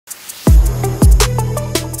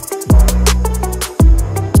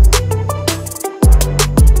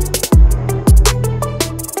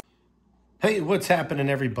Hey, what's happening,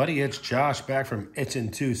 everybody? It's Josh back from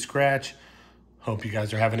Itchin to Scratch. Hope you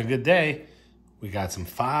guys are having a good day. We got some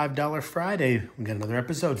 $5 Friday. We got another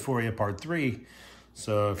episode for you, part 3.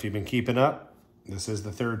 So if you've been keeping up, this is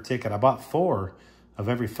the third ticket. I bought 4 of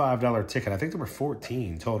every $5 ticket. I think there were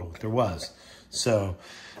 14 total. There was. So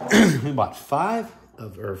we bought 4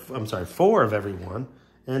 of every one,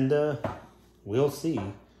 and we'll see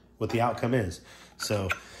what the outcome is. So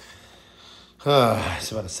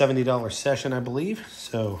it's about a $70 session, I believe.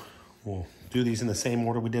 So we'll do these in the same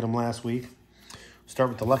order we did them last week. Start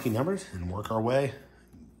with the lucky numbers and work our way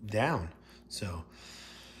down. So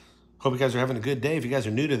hope you guys are having a good day. If you guys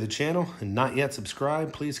are new to the channel and not yet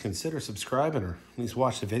subscribed, please consider subscribing or at least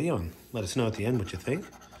watch the video and let us know at the end what you think.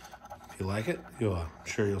 If you like it, I'm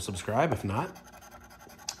sure you'll subscribe. If not,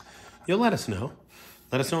 you'll let us know.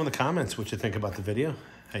 Let us know in the comments what you think about the video,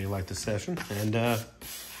 how you like the session, and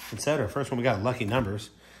etc. First one, we got lucky numbers.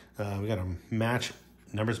 We got a match,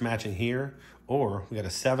 numbers matching here, or we got a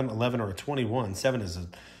 7, 11, or a 21. 7 is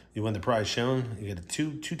you win the prize shown. You get a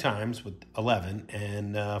two times with 11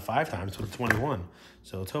 and 5 times with 21.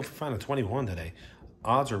 So let's hope we find a 21 today.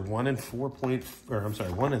 Odds are 1 in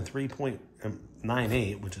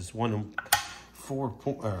 3.98, which is 1 in 4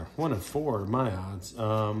 are my odds.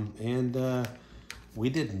 We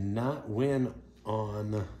did not win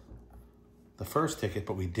on the first ticket,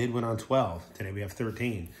 but we did win on 12. Today we have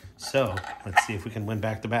 13. So let's see if we can win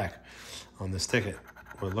back-to-back on this ticket.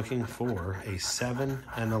 We're looking for a 7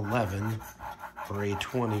 and 11 or a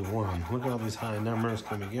 21. Look at all these high numbers.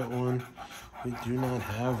 Can we get one? We do not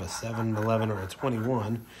have a 7, 11, or a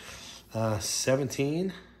 21.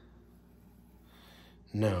 17?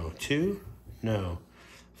 No. 2? No.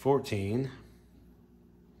 14?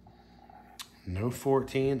 No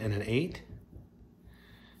 14. And an 8?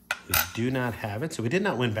 We do not have it, so we did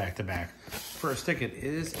not win back-to-back. First ticket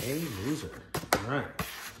is a loser. All right.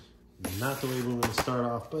 Not the way we want to start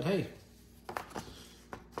off, but hey,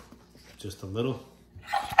 just a little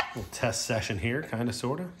test session here, kind of,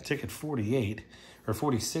 sort of. Ticket 48, or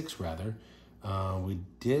 46 rather. We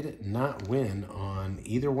did not win on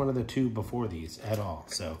either one of the 2 before these at all.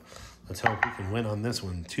 So let's hope we can win on this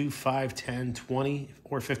one. 2, 5, 10, 20,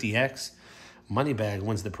 or 50X. Money bag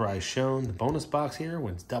wins the prize shown. The bonus box here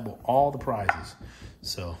wins double all the prizes.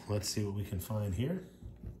 So let's see what we can find here.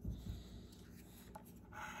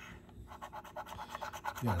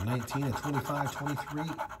 We got a 19, a 25, 23,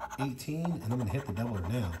 18, and I'm going to hit the doubler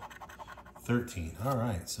now. 13. All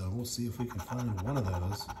right, so we'll see if we can find one of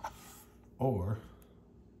those or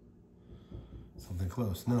something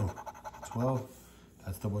close. No, 12,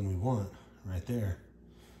 that's the one we want right there.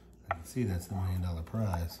 I can see that's the $1 million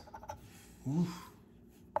prize. Oof.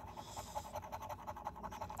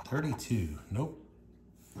 32. Nope.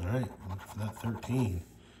 All right, look for that 13.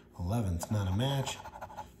 11's not a match.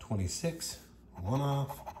 26. 1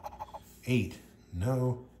 off. 8.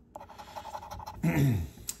 No.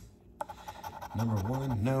 Number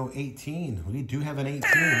 1. No. 18. We do have an 18. There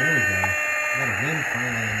we go. We got a win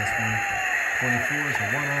finally on this one. 24 is a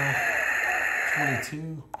 1 off.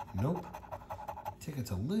 22. Nope. Ticket's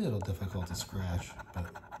a little difficult to scratch, but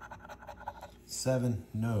 7,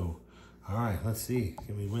 no. All right, let's see.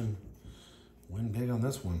 Can we win big on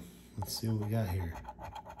this one? Let's see what we got here.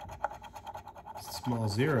 Small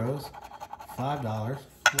zeros, $5. We'll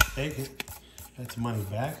take it. That's money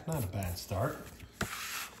back. Not a bad start.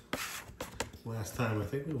 Last time I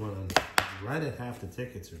think we won right at half the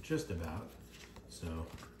tickets, or just about. So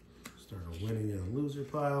started winning in a loser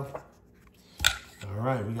pile. All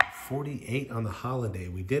right, we got 48 on the holiday.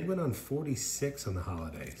 We did win on 46 on the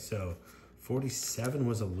holiday. So 47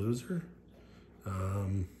 was a loser.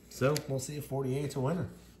 So we'll see if 48's a winner.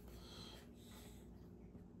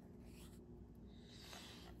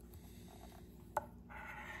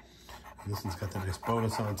 This one's got the nice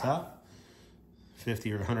bonus on top.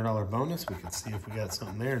 $50 or $100 bonus. We can see if we got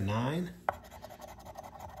something there. 9.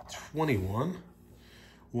 21.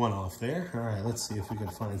 1 off there. All right, let's see if we can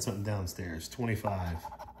find something downstairs. 25.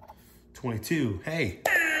 22. Hey,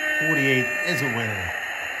 48 is a winner.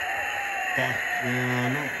 No,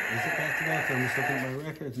 is it back-to-back? I'm just looking at my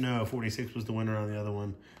records. No, 46 was the winner on the other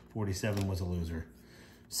one. 47 was a loser.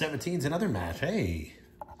 17's another match. Hey,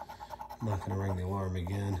 I'm not going to ring the alarm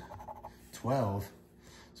again. 12.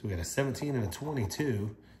 So we got a 17 and a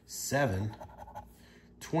 22. 7.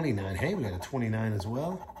 29. Hey, we got a 29 as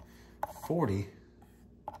well. 40.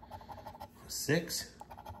 6.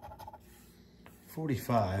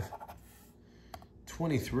 45.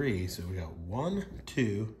 23. So we got 1,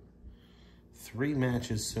 2, 3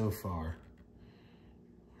 matches so far.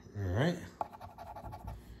 All right.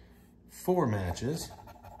 4 matches.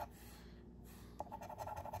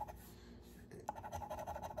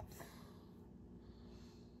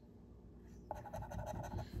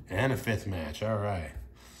 And a 5th match. All right.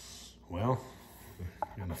 Well,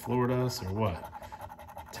 you're gonna Florida us or what?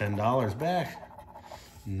 $10 back.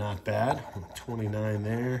 Not bad. 29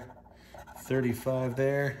 there. 35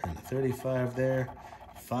 there. And 35 there.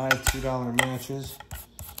 5 $2 matches.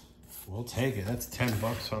 We'll take it. That's 10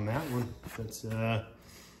 bucks on that one. That's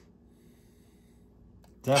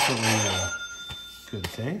definitely a good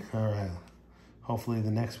thing. All right. Hopefully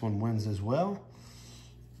the next one wins as well.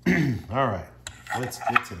 All right. Let's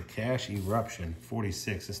get to the cash eruption.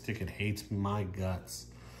 46. This ticket hates my guts.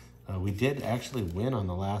 We did actually win on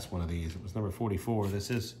the last one of these. It was number 44. This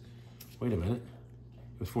is, wait a minute.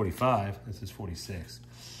 It was 45. This is 46.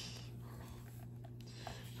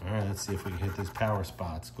 All right, let's see if we can hit these power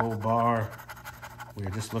spots. Gold bar. We're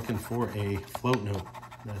just looking for a float note.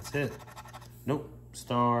 That's it. Nope.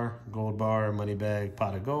 Star, gold bar, money bag,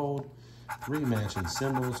 pot of gold, 3 matching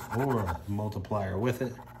symbols, or a multiplier with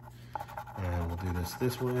it. We'll do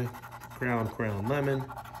this way. Crown, lemon.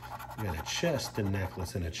 We got a chest, a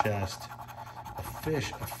necklace, and a chest. A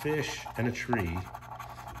fish, and a tree.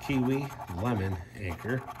 Kiwi, lemon,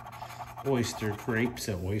 anchor. Oyster, grapes,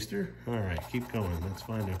 an oyster. All right, keep going. Let's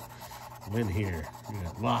find a win here. We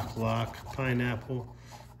got lock, pineapple.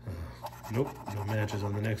 Nope, no matches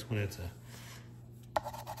on the next one. It's a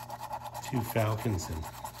 2 falcons and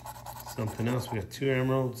something else. We got 2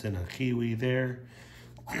 emeralds and a kiwi there.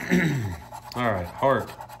 All right, heart,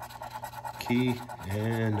 key,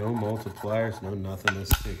 and no multipliers, no nothing. This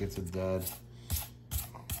ticket's a dud.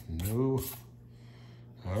 No.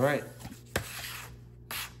 All right.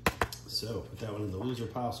 So put that one in the loser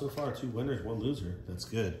pile. So far, 2 winners, 1 loser. That's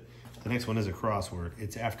good. The next one is a crossword.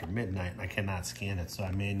 It's after midnight, and I cannot scan it, so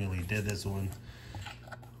I manually did this one.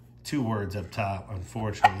 2 words up top.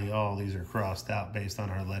 Unfortunately, all these are crossed out based on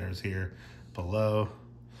our letters here below.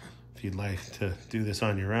 If you'd like to do this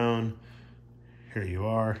on your own, here you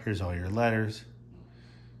are. Here's all your letters.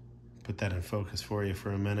 Put that in focus for you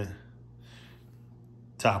for a minute.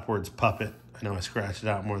 Top word's puppet. I know I scratched it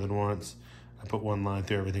out more than once. I put 1 line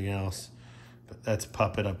through everything else, but that's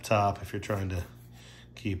puppet up top if you're trying to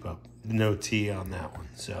keep up. No T on that one.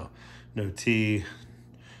 So no T,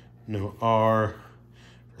 no R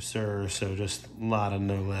for sir. So just a lot of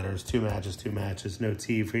no letters. 2 matches, no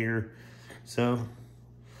T for here. So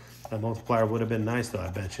that multiplier would have been nice though, I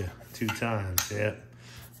bet you. 2 times, yeah.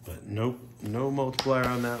 But nope, no multiplier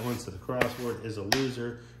on that one. So the crossword is a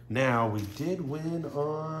loser. Now we did win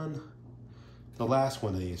on the last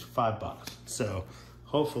one of these, $5. So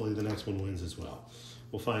hopefully the next one wins as well.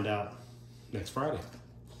 We'll find out next Friday.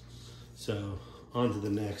 So on to the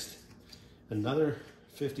next, another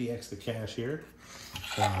 50x the cash here.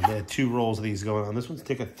 They had 2 rolls of these going on. This one's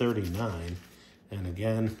ticket 39. And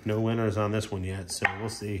again, no winners on this one yet, so we'll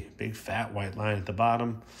see. Big fat white line at the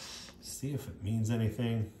bottom. See if it means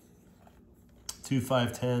anything. 2,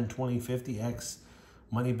 5, 10, 20, 50x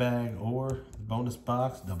money bag or bonus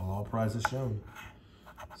box. Double all prizes shown.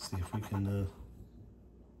 See if we can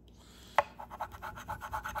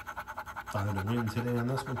find a win today on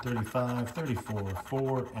this one. 35, 34,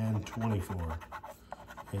 4, and 24.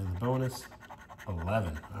 And the bonus,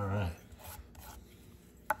 11. All right.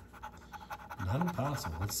 Not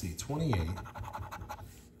impossible. Let's see. 28,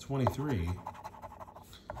 23,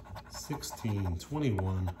 16,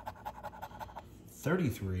 21,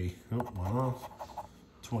 33. Oh, 1 off.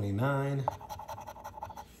 29,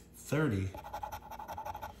 30,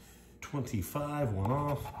 25, 1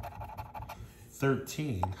 off.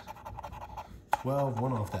 13, 12,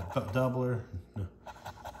 1 off that doubler.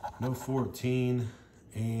 No 14,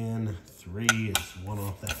 and 3 is 1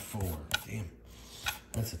 off that 4. Damn.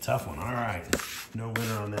 That's a tough one. All right. No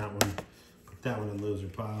winner on that one. Put that one in loser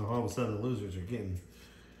pile. All of a sudden, the losers are getting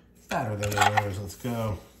fatter than the winners. Let's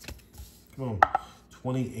go. Come on.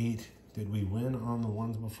 28. Did we win on the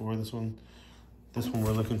ones before this one? This one,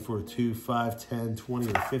 we're looking for a 2, 5, 10, 20,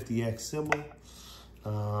 or 50x symbol.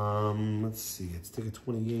 Let's see. It's ticket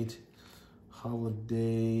 28. Holiday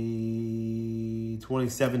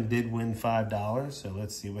 27 did win $5. So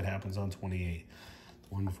let's see what happens on 28.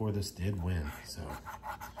 One before this did win. So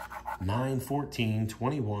 9, 14,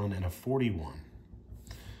 21, and a 41.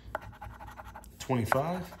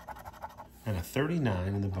 25 and a 39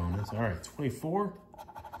 in the bonus. All right, 24,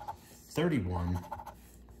 31,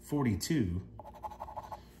 42,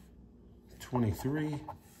 23,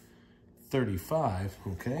 35,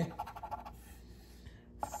 okay,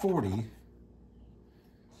 40,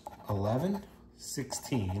 11,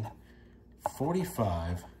 16,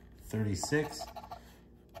 45, 36,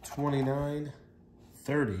 29,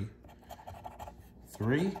 30,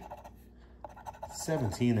 3,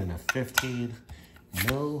 17, and a 15.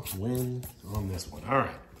 No win on this one. All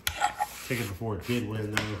right. ticket before it did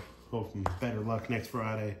win, though. Hoping better luck next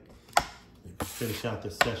Friday. Finish out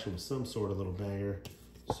this session with some sort of little banger.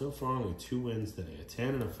 So far, only 2 wins today, a 10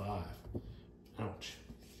 and a 5. Ouch.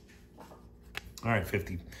 All right,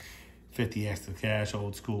 50 extra cash,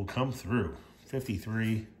 old school, come through.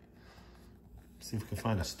 53. See if we can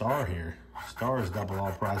find a star here. Stars double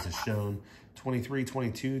all prizes shown. 23,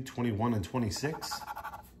 22, 21, and 26.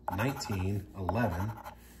 19, 11,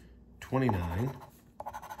 29,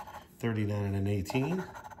 39, and an 18.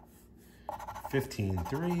 15,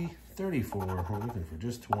 3, 34. We're looking for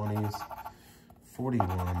just 20s.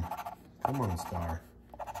 41. Come on, star.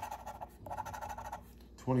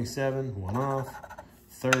 27, 1 off.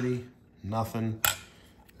 30, nothing.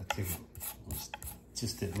 I think it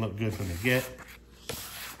just didn't look good from the get.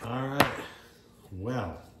 All right.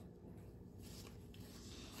 Well,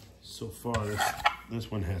 so far this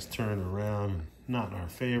one has turned around, not in our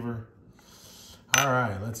favor. All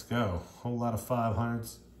right, let's go. Whole lot of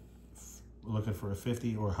 500s. Looking for a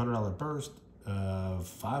 $50 or $100 burst.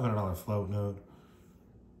 $500 float note.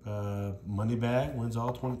 Money bag wins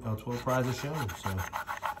all 12 prizes shown. So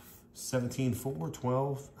 17, 4,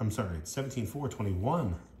 12. I'm sorry, 17, 4,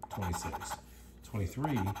 21, 26,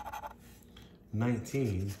 23,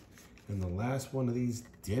 19. And the last one of these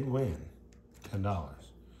did win $10.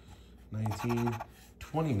 19,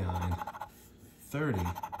 29, 30,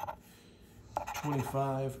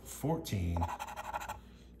 25, 14,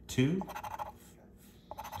 2,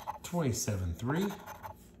 27, 3,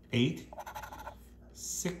 8,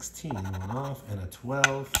 16, 1 off, and a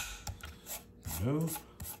 12. Move,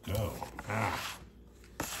 go. Ah,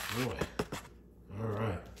 boy. All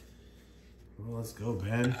right. Well, let's go,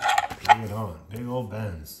 Ben. Bring it on. Big old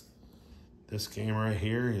Ben's. This game right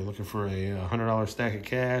here, you're looking for a $100 stack of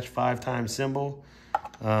cash, 5-time symbol,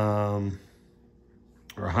 or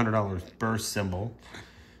a $100 burst symbol.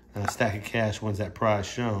 A stack of cash wins that prize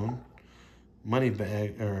shown. Money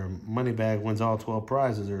bag wins all 12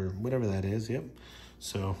 prizes, or whatever that is. Yep.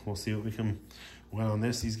 So we'll see what we can win on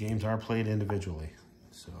this. These games are played individually.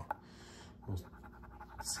 So we'll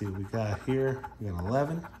see what we got here. We got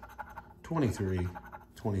 11, 23,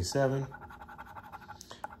 27,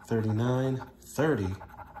 39, 30,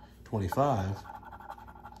 25,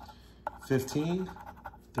 15,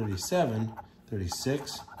 37,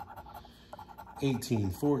 36, 18,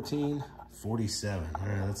 14, 47. All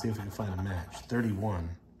right, let's see if we can find a match.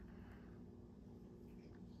 31.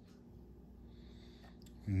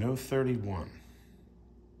 No 31.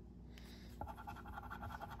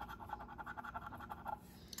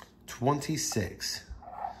 $26.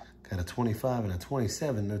 Got a 25 and a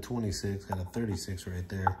 27. No 26. Got a 36 right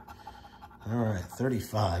there. All right,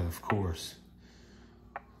 35, of course.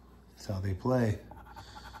 That's how they play.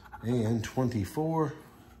 And 24.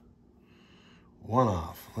 1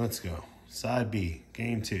 off. Let's go. Side B,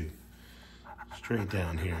 game 2. Straight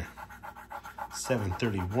down here.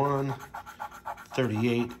 731,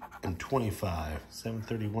 38, and 25.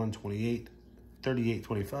 731, 28, 38,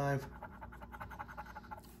 25,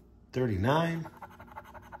 39,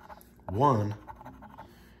 1,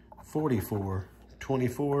 44,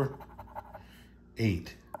 24,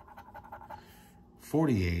 8,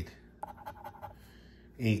 48,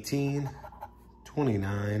 18,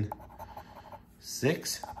 29,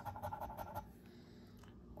 6,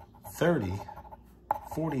 30,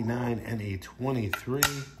 49, and a 23.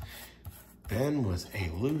 Ben was a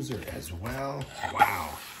loser as well. Wow.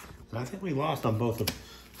 I think we lost on both of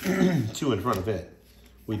 2 in front of it.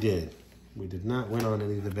 We did. We did not win on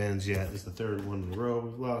any of the Bens yet. It's the 3rd one in a row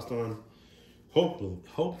we've lost on.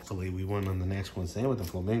 Hopefully we won on the next one. Same with the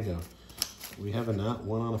Flamingo. We have not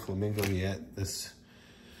won on a Flamingo yet. This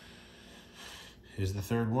is the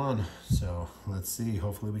 3rd one. So let's see.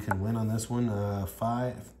 Hopefully we can win on this one.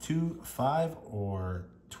 5 or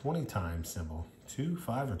 20 times symbol. 2,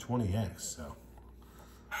 5, or 20x. So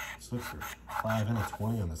let's look for 5 and a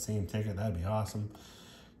 20 on the same ticket. That'd be awesome.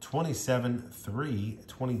 27, 3,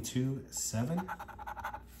 22, 7,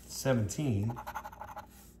 17,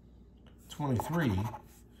 23,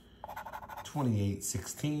 28,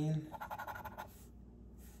 16,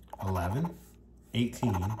 11,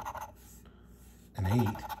 18, and 8,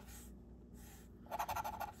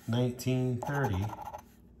 19, 30,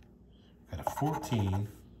 got a 14,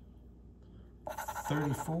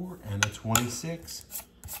 34, and a 26.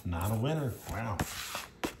 Not a winner. Wow.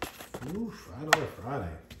 Oof, $5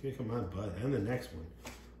 Friday. Kick my butt. And the next one.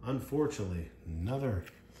 Unfortunately, another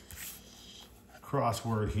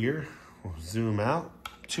crossword here. We'll zoom out.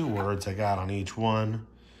 2 words I got on each one.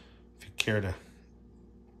 If you care to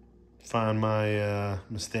find my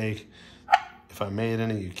mistake. If if I made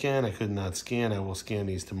any, you can. I could not scan. I will scan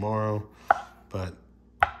these tomorrow. But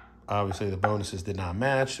obviously the bonuses did not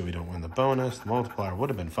match, so we don't win the bonus. The multiplier would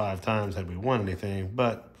have been 5 times had we won anything,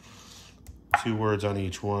 but 2 words on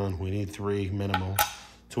each one. We need 3 minimal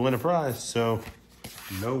to win a prize. So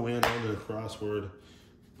no win on the crossword,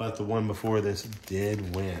 but the one before this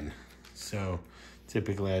did win. So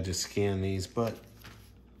typically I just scan these, but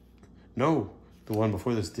no, the one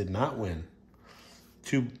before this did not win.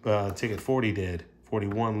 Ticket 40 did.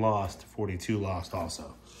 41 lost. 42 lost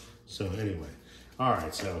also. So anyway, all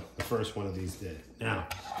right, so the first one of these did. Now,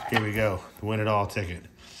 here we go, the win it all ticket.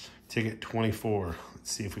 Ticket 24.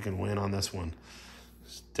 Let's see if we can win on this one.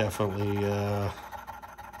 It's definitely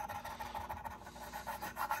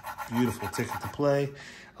beautiful ticket to play.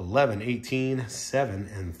 11, 18, 7,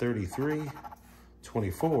 and 33.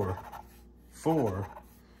 24, 4,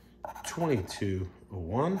 22,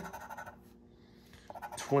 1.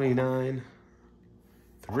 29,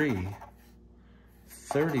 3,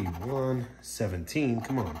 31, 17,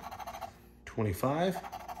 come on. 25,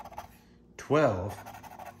 12,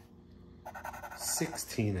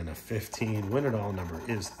 16, and a 15. Win it all number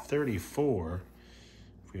is 34.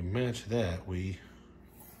 If we match that, we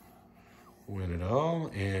win it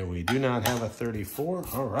all, and we do not have a 34.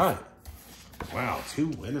 All right. Wow, 2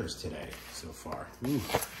 winners today so far. Ooh.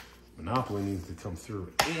 Monopoly needs to come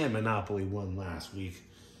through, and Monopoly won last week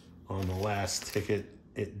on the last ticket.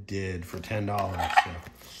 It did for $10. So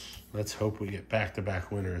let's hope we get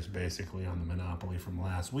back-to-back winners basically on the Monopoly from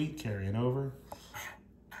last week, carrying over.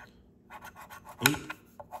 8,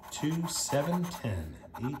 2, 7, 10.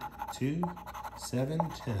 8, 2, 7,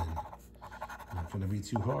 10. Not going to be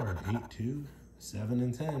too hard. 8, 2, 7,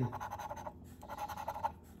 and 10.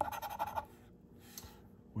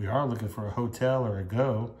 We are looking for a hotel or a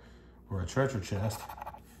go or a treasure chest.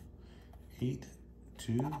 8,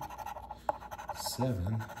 2,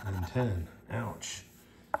 7, and 10. Ouch.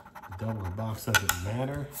 The double box doesn't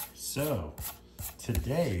matter. So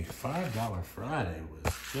today, $5 Friday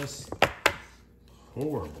was just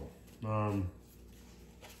horrible.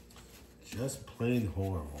 Just plain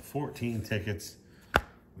horrible. 14 tickets.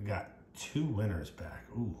 We got 2 winners back.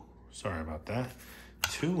 Ooh, sorry about that.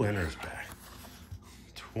 2 winners back.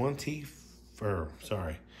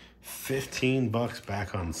 15 bucks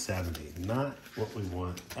back on 70. Not what we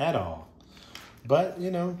want at all. But,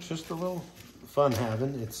 you know, just a little fun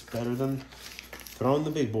having. It's better than throwing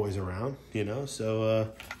the big boys around, you know.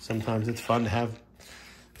 So sometimes it's fun to have.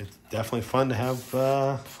 It's definitely fun to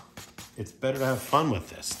have. It's better to have fun with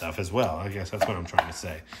this stuff as well. I guess that's what I'm trying to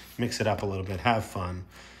say. Mix it up a little bit. Have fun.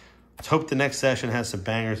 Let's hope the next session has some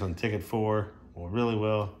bangers on ticket 4. Well, really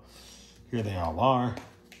will. Here they all are.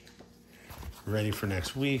 Ready for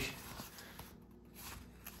next week.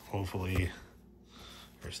 Hopefully,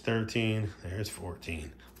 there's 13, there's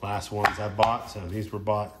 14. Last ones I bought, so these were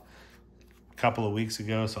bought a couple of weeks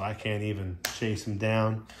ago, so I can't even chase them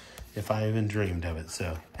down if I even dreamed of it.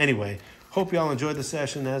 So anyway, hope y'all enjoyed the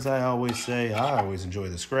session. As I always say, I always enjoy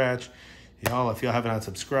the scratch. Y'all, if y'all haven't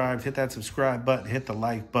subscribed, hit that subscribe button, hit the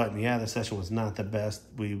like button. Yeah, the session was not the best.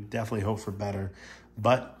 We definitely hope for better.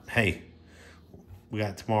 But hey, we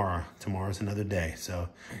got tomorrow. Tomorrow's another day. So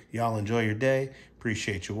y'all enjoy your day.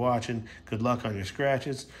 Appreciate you watching. Good luck on your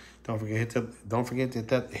scratches. Don't forget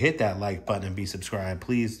to hit that like button and be subscribed.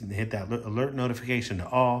 Please hit that alert notification to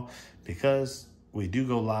all, because we do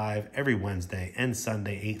go live every Wednesday and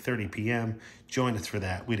Sunday, 8:30 p.m. Join us for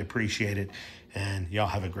that. We'd appreciate it. And y'all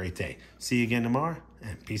have a great day. See you again tomorrow,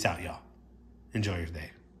 and peace out, y'all. Enjoy your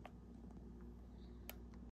day.